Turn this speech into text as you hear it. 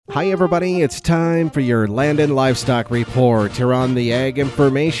Hi everybody, it's time for your Land and Livestock Report here on the Ag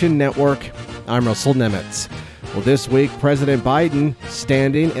Information Network. I'm Russell Nemitz. Well, this week, President Biden,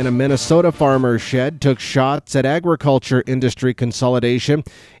 standing in a Minnesota farmer's shed, took shots at agriculture industry consolidation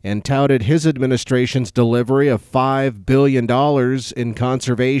and touted his administration's delivery of $5 billion in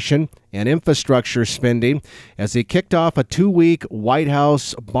conservation and infrastructure spending as he kicked off a 2-week White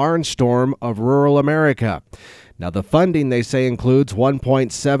House barnstorm of rural America. Now, the funding, they say, includes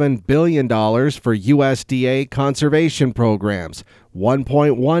 $1.7 billion for USDA conservation programs,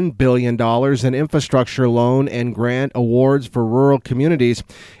 $1.1 billion in infrastructure loan and grant awards for rural communities,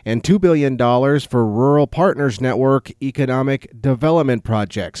 and $2 billion for Rural Partners Network economic development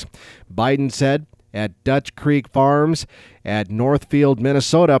projects. Biden said at Dutch Creek Farms at Northfield,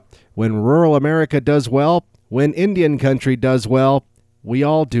 Minnesota, when rural America does well, when Indian country does well, we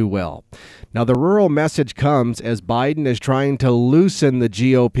all do well. Now, the rural message comes as Biden is trying to loosen the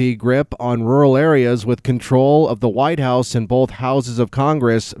GOP grip on rural areas with control of the White House and both houses of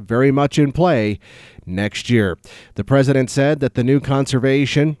Congress very much in play next year. The president said that the new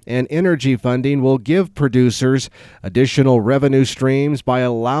conservation and energy funding will give producers additional revenue streams by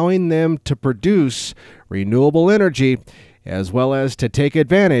allowing them to produce renewable energy as well as to take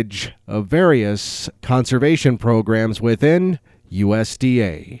advantage of various conservation programs within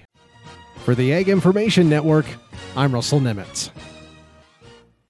USDA. For the Ag Information Network, I'm Russell Nemitz.